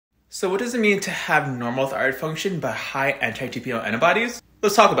So what does it mean to have normal thyroid function but high anti-TPO antibodies?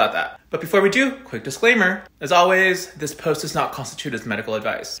 Let's talk about that. But before we do, quick disclaimer. As always, this post does not constitute as medical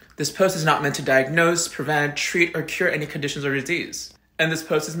advice. This post is not meant to diagnose, prevent, treat, or cure any conditions or disease. And this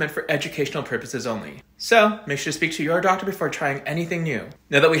post is meant for educational purposes only. So make sure to speak to your doctor before trying anything new.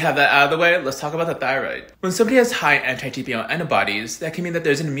 Now that we have that out of the way, let's talk about the thyroid. When somebody has high anti-TPO antibodies, that can mean that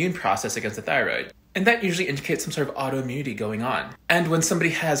there's an immune process against the thyroid. And that usually indicates some sort of autoimmunity going on. And when somebody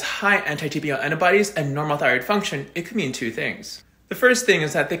has high anti-TPO antibodies and normal thyroid function, it could mean two things. The first thing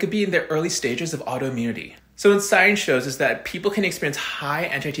is that they could be in the early stages of autoimmunity. So what science shows is that people can experience high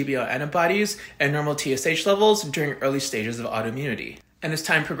anti-TPO antibodies and normal TSH levels during early stages of autoimmunity. And as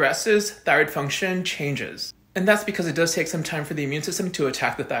time progresses, thyroid function changes. And that's because it does take some time for the immune system to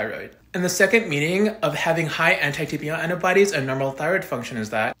attack the thyroid. And the second meaning of having high anti-TPO antibodies and normal thyroid function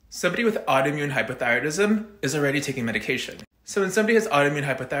is that somebody with autoimmune hypothyroidism is already taking medication. So when somebody has autoimmune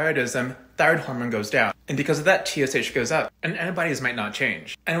hypothyroidism, thyroid hormone goes down. And because of that, TSH goes up. And antibodies might not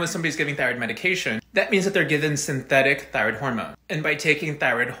change. And when somebody's giving thyroid medication, that means that they're given synthetic thyroid hormone. And by taking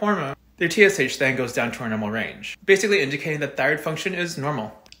thyroid hormone, their TSH then goes down to a normal range, basically indicating that thyroid function is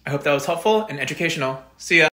normal. I hope that was helpful and educational. See ya.